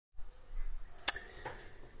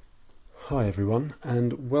Hi everyone,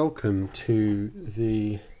 and welcome to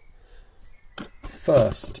the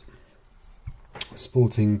first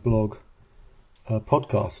sporting blog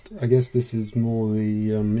podcast. I guess this is more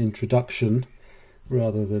the introduction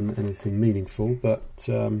rather than anything meaningful, but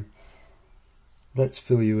let's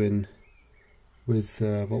fill you in with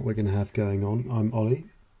what we're going to have going on. I'm Ollie,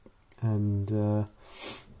 and I'm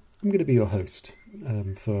going to be your host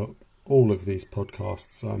for all of these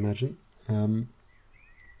podcasts, I imagine.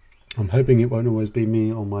 I'm hoping it won't always be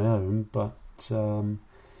me on my own, but I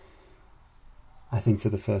think for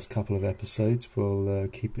the first couple of episodes we'll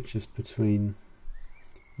keep it just between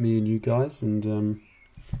me and you guys, and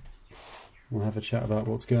we'll have a chat about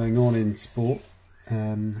what's going on in sport,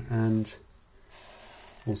 and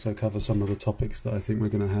also cover some of the topics that I think we're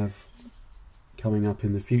going to have coming up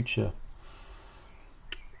in the future.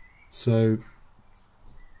 So,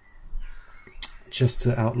 just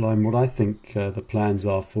to outline what I think the plans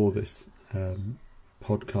are for this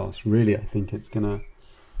podcast, really I think it's going to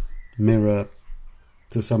mirror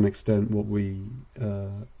to some extent what we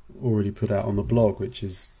already put out on the blog, which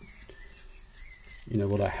is,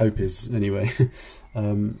 what I hope is, anyway,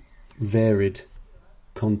 varied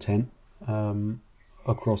content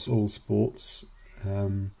across all sports.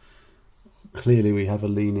 Clearly we have a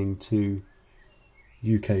leaning to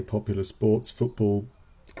UK popular sports, football,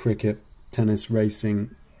 cricket, tennis,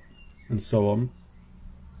 racing, and so on.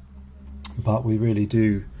 But we really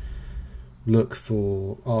do look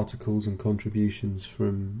for articles and contributions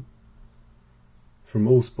from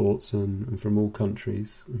all sports and from all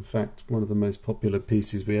countries. In fact, one of the most popular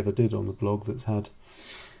pieces we ever did on the blog that's had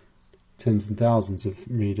tens and thousands of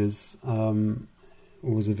readers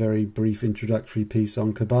was a very brief introductory piece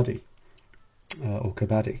on kabaddi,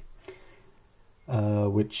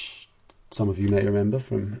 which some of you may remember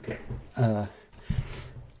from a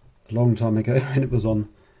long time ago when it was on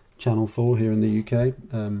Channel 4 here in the UK.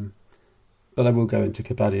 But I will go into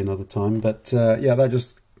kabaddi another time. But that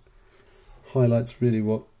just highlights really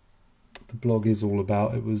what the blog is all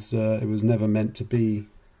about. It was never meant to be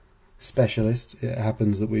specialist. It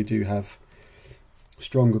happens that we do have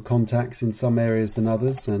stronger contacts in some areas than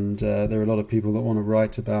others, and there are a lot of people that want to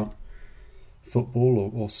write about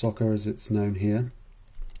football or soccer as it's known here.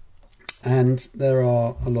 And there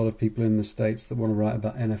are a lot of people in the States that want to write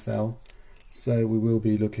about NFL, so we will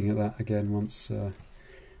be looking at that again once the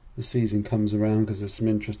season comes around, because there's some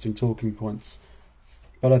interesting talking points.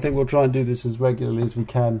 But I think we'll try and do this as regularly as we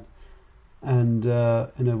can, and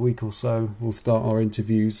in a week or so we'll start our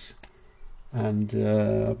interviews, and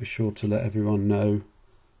I'll be sure to let everyone know,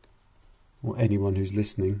 or anyone who's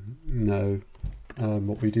listening know,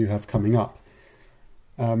 what we do have coming up.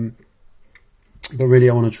 But really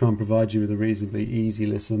I want to try and provide you with a reasonably easy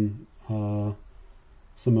listen,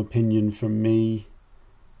 some opinion from me,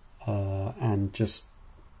 and just,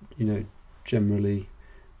 generally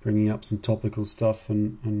bringing up some topical stuff,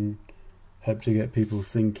 and hope to get people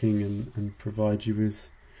thinking and provide you with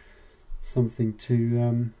something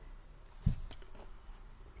to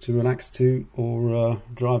relax to, or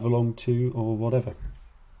drive along to, or whatever.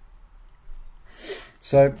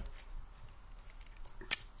 So,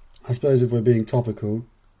 I suppose if we're being topical,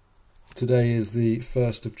 today is the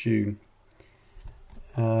 1st of June.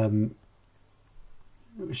 It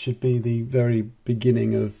should be the very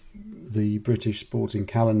beginning of the British sporting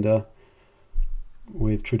calendar,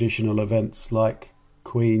 with traditional events like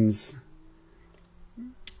Queen's,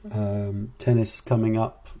 tennis coming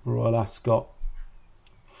up, Royal Ascot,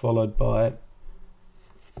 followed by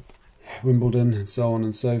Wimbledon, and so on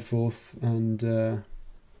and so forth, and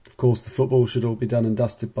of course the football should all be done and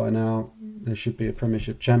dusted by now. There should be a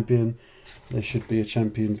Premiership champion, there should be a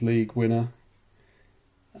Champions League winner.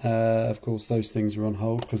 Of course those things are on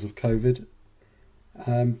hold because of COVID,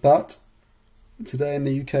 but today in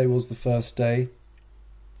the UK was the first day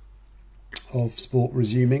of sport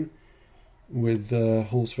resuming, with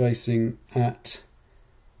horse racing at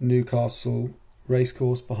Newcastle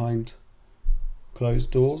Racecourse behind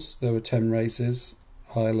closed doors. There were 10 races.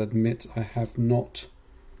 I'll admit I have not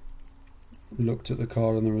looked at the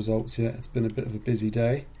card and the results yet. It's been a bit of a busy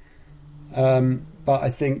day, but I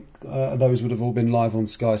think those would have all been live on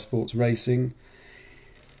Sky Sports Racing,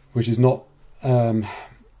 which is not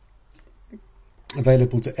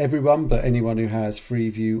available to everyone, but anyone who has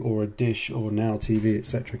Freeview or a Dish or Now TV,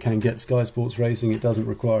 etc., can get Sky Sports Racing. It doesn't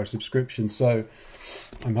require a subscription, so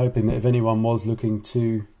I'm hoping that if anyone was looking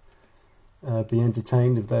to be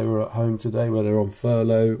entertained, if they were at home today, whether on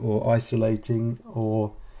furlough or isolating,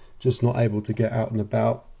 or just not able to get out and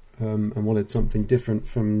about, and wanted something different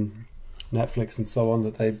from Netflix and so on,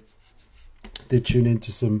 that they did tune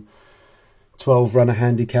into some 12 runner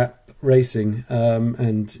handicap racing,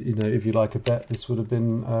 and if you like a bet, this would have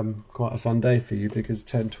been quite a fun day for you, because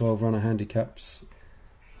 10-12 runner handicaps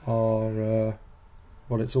are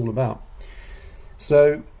what it's all about.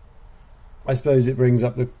 So I suppose it brings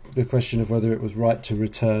up the question of whether it was right to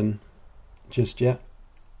return just yet.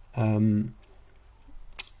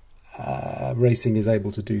 Racing is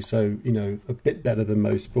able to do so, a bit better than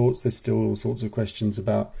most sports. There's still all sorts of questions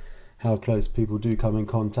about how close people do come in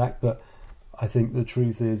contact, but I think the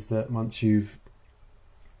truth is that once you've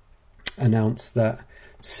announced that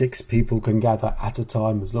 6 people can gather at a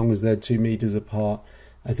time, as long as they're 2 meters apart,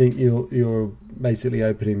 I think you're basically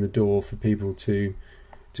opening the door for people to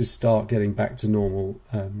start getting back to normal.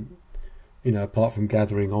 Apart from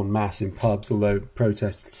gathering en masse in pubs, although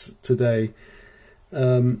protests today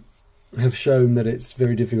have shown that it's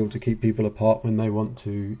very difficult to keep people apart when they want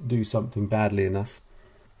to do something badly enough.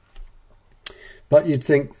 But you'd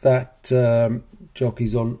think that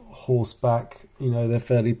jockeys on horseback, they're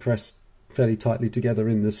fairly pressed fairly tightly together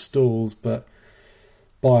in the stalls, but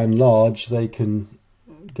by and large they can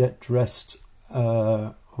get dressed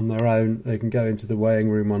on their own. They can go into the weighing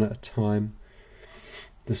room one at a time.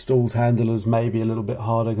 The stalls handlers may be a little bit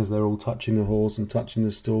harder because they're all touching the horse and touching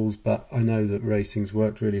the stalls, but I know that racing's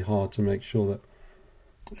worked really hard to make sure that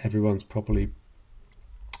everyone's properly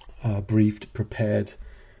briefed, prepared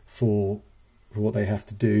for what they have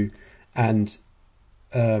to do, and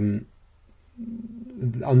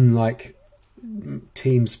unlike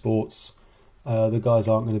team sports, the guys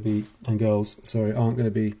aren't going to be, and girls, sorry, aren't going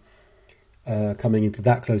to be coming into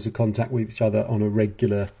that close of contact with each other on a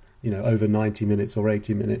regular, over 90 minutes or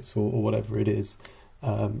 80 minutes or whatever it is.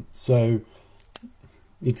 So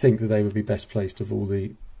you'd think that they would be best placed of all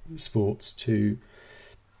the sports to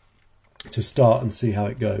start and see how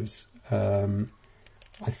it goes.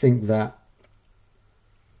 I think that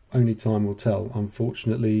only time will tell.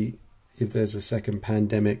 Unfortunately, if there's a second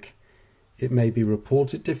pandemic, it may be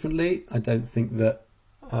reported differently. I don't think that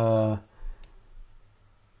that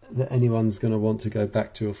anyone's going to want to go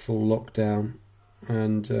back to a full lockdown,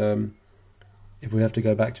 and if we have to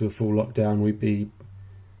go back to a full lockdown,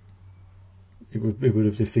 it would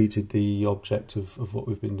have defeated the object of what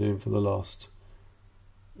we've been doing for the last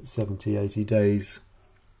 70, 80 days.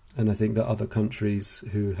 And I think that other countries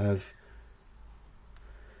who have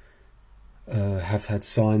had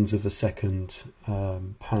signs of a second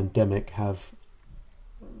pandemic have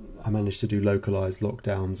managed to do localised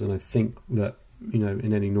lockdowns, and I think that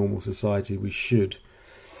in any normal society we should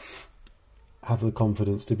have the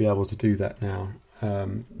confidence to be able to do that now.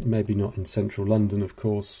 Maybe not in central London, of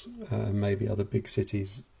course, maybe other big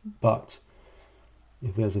cities, but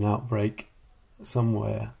if there's an outbreak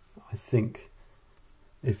somewhere, I think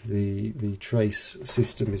if the trace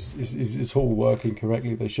system is all working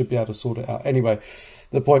correctly, they should be able to sort it out. Anyway,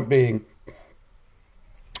 the point being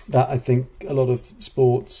that I think a lot of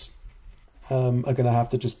sports are going to have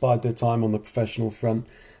to just bide their time on the professional front.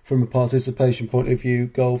 From a participation point of view,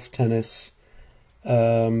 golf, tennis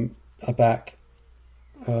are back.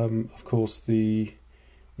 Of course,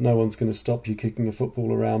 no one's going to stop you kicking a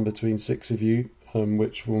football around between 6 of you,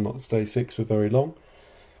 which will not stay 6 for very long.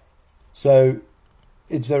 So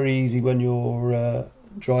it's very easy when you're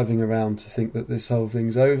driving around to think that this whole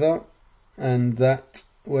thing's over, and that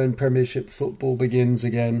when Premiership football begins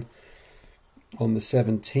again on the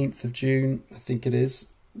 17th of June, I think it is,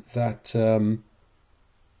 that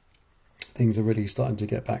things are really starting to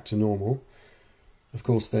get back to normal. Of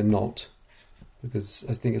course they're not, because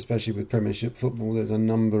I think especially with Premiership football there's a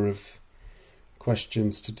number of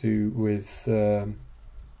questions to do with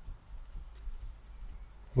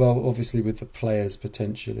obviously with the players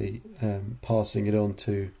potentially passing it on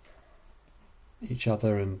to each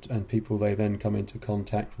other and people they then come into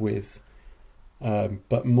contact with,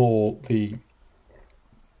 but more the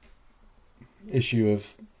issue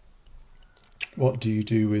of what do you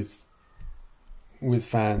do with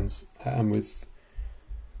fans and with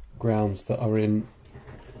grounds that are in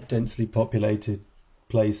densely populated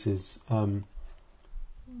places.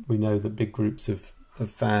 We know that big groups of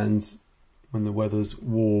fans, when the weather's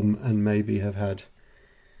warm and maybe have had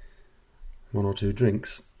 1 or 2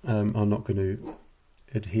 drinks, are not going to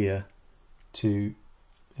adhere to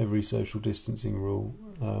every social distancing rule,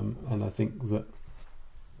 and I think that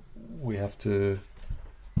we have to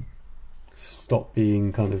stop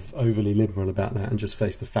being kind of overly liberal about that and just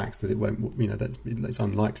face the facts that it won't, it's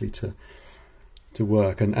unlikely to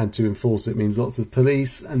work, and to enforce it means lots of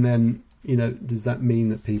police, and then does that mean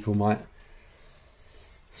that people might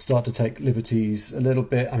start to take liberties a little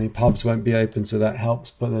bit? I mean, pubs won't be open, so that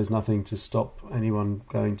helps, but there's nothing to stop anyone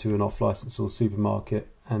going to an off-licence or supermarket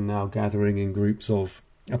and now gathering in groups of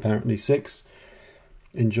apparently 6,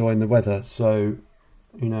 enjoying the weather. So,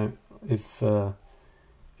 if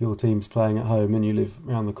your team's playing at home and you live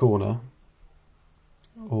around the corner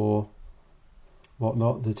or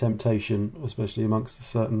whatnot, the temptation, especially amongst a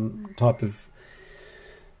certain type of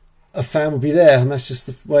a fan, will be there, and that's just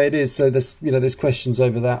the way it is. So there's questions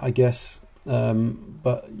over that, I guess,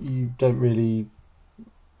 but you don't really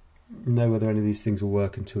know whether any of these things will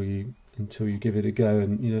work until you give it a go,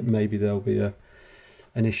 and maybe there'll be an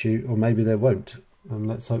issue, or maybe there won't, and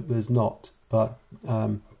let's hope there's not. But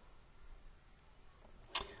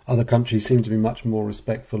other countries seem to be much more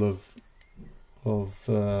respectful of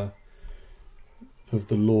the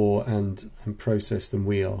law and process than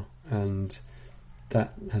we are, and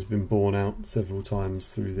that has been borne out several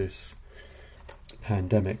times through this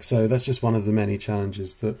pandemic. So that's just one of the many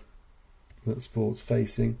challenges that sport's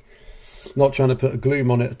facing. Not trying to put a gloom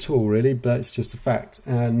on it at all, really, but it's just a fact.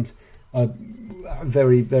 And I'm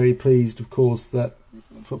very, very pleased, of course, that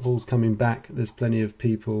football's coming back. There's plenty of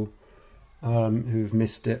people who've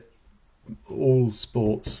missed it. All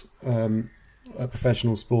sports,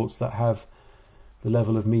 professional sports that have the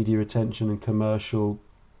level of media attention and commercial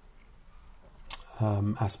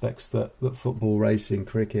aspects that football, racing,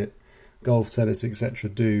 cricket, golf, tennis, etc.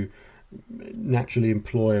 do, naturally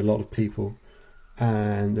employ a lot of people,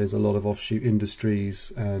 and there's a lot of offshoot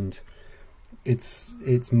industries, and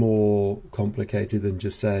it's more complicated than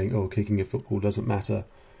just saying, kicking a football doesn't matter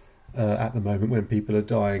at the moment when people are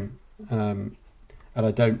dying. And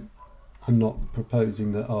I'm not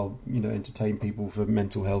proposing that entertain people for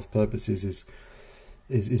mental health purposes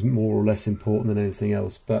is more or less important than anything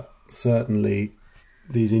else, but certainly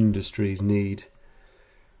these industries need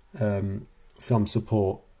some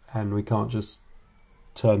support, and we can't just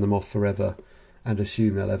turn them off forever and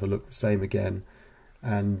assume they'll ever look the same again.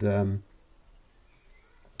 And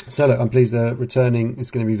so look, I'm pleased they're returning.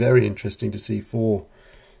 It's going to be very interesting to see 4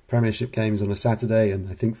 Premiership games on a Saturday, and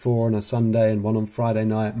I think 4 on a Sunday, and 1 on Friday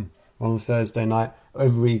night, and 1 on Thursday night.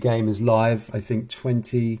 Every game is live. I think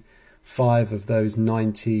 25 of those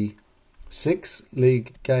 96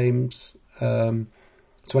 league games,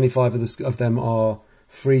 25 of them are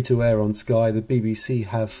free to air on Sky. The BBC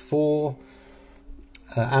have 4,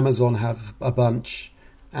 Amazon have a bunch,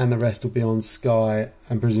 and the rest will be on Sky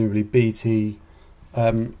and presumably BT.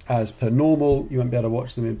 As per normal, you won't be able to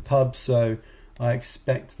watch them in pubs, so I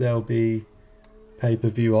expect there'll be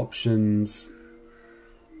pay-per-view options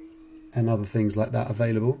and other things like that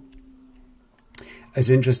available. It's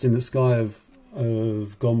interesting that Sky have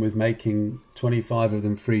gone with making 25 of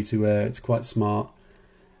them free to air. It's quite smart.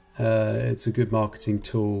 It's a good marketing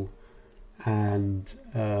tool, and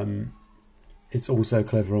it's also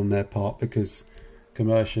clever on their part, because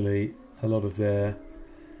commercially a lot of the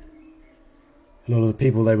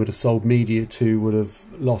people they would have sold media to would have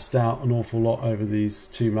lost out an awful lot over these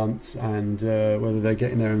 2 months, and whether they're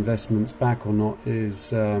getting their investments back or not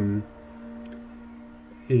is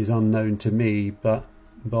unknown to me. But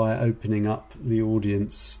by opening up the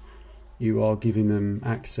audience, you are giving them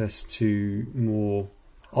access to more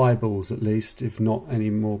eyeballs, at least, if not any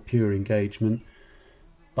more pure engagement.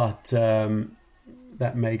 But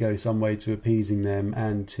that may go some way to appeasing them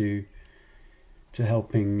and to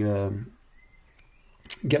helping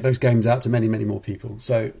get those games out to many, many more people.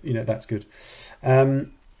 So, that's good. The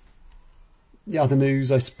other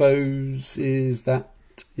news, I suppose, is that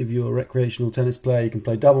if you're a recreational tennis player, you can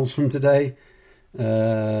play doubles from today.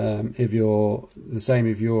 If you're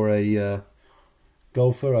a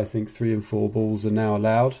golfer, I think 3 and 4 balls are now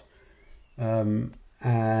allowed. And,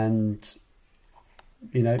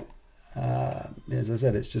 as I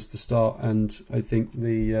said, it's just the start, and I think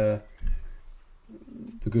the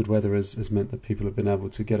good weather has meant that people have been able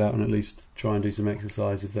to get out and at least try and do some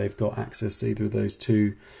exercise if they've got access to either of those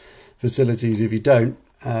 2 facilities. If you don't,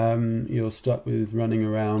 you're stuck with running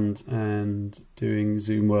around and doing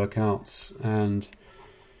Zoom workouts and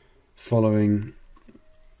following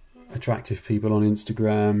attractive people on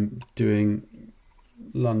Instagram doing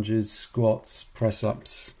lunges, squats,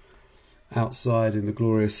 press-ups outside in the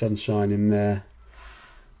glorious sunshine in their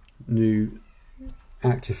new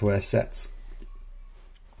activewear sets,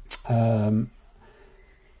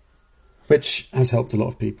 which has helped a lot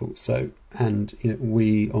of people. So, and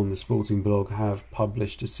we on the Sporting Blog have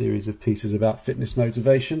published a series of pieces about fitness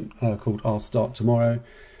motivation called I'll Start Tomorrow.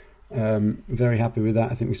 Very happy with that.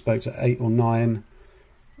 I think we spoke to 8 or 9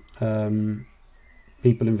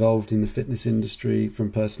 people involved in the fitness industry,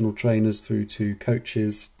 from personal trainers through to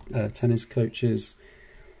coaches, tennis coaches,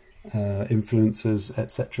 influencers,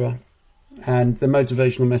 etc. And the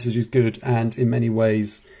motivational message is good, and in many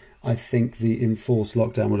ways I think the enforced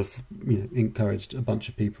lockdown would have encouraged a bunch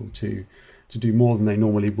of people to do more than they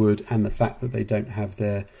normally would, and the fact that they don't have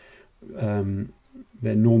their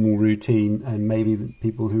normal routine, and maybe the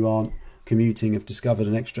people who aren't commuting have discovered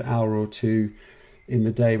an extra hour or two in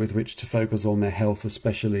the day with which to focus on their health,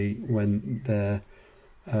 especially when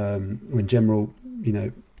general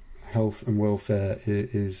health and welfare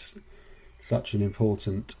is such an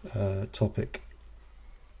important topic.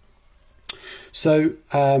 So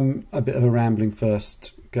a bit of a rambling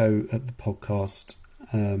first go at the podcast.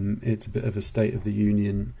 It's a bit of a state of the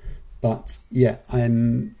union, but yeah,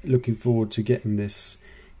 I'm looking forward to getting this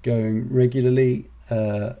going regularly.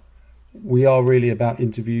 We are really about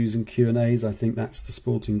interviews and Q&As. I think that's the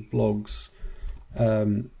Sporting Blog's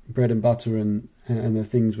bread and butter and the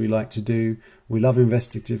things we like to do. We love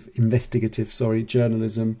investigative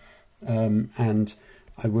journalism, and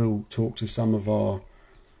I will talk to some of our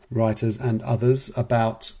writers and others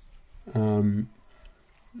about some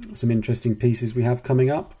interesting pieces we have coming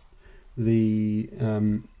up. The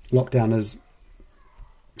lockdown has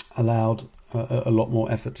allowed a lot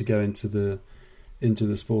more effort to go into the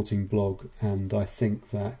Sporting Blog, and I think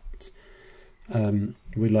that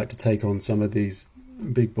we'd like to take on some of these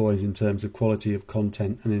big boys in terms of quality of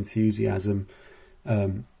content and enthusiasm.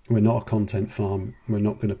 We're not a content farm. We're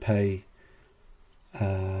not going to pay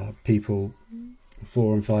people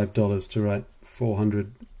 $4 and $5 to write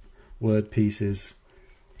 400 word pieces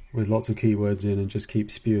with lots of keywords in and just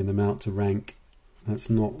keep spewing them out to rank. That's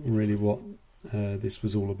not really what this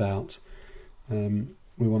was all about.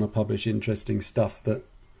 We want to publish interesting stuff that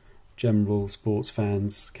general sports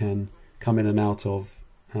fans can come in and out of,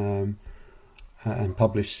 and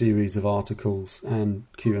publish series of articles and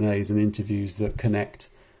Q&As and interviews that connect,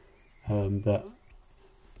 that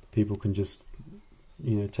people can just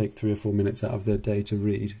take 3 or 4 minutes out of their day to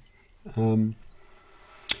read.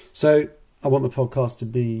 So I want the podcast to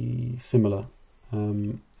be similar,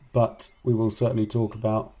 but we will certainly talk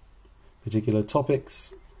about particular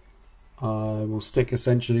topics. I will stick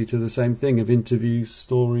essentially to the same thing of interviews,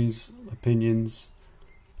 stories, opinions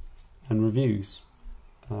and reviews,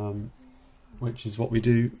 which is what we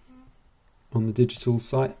do on the digital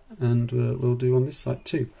site, and we'll do on this site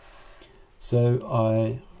too. So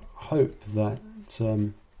I hope that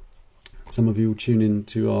some of you will tune in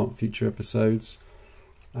to our future episodes,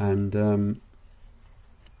 and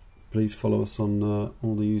please follow us on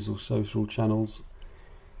all the usual social channels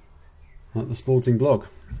at the Sporting Blog.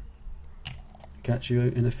 Catch you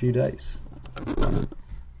in a few days. Bye now.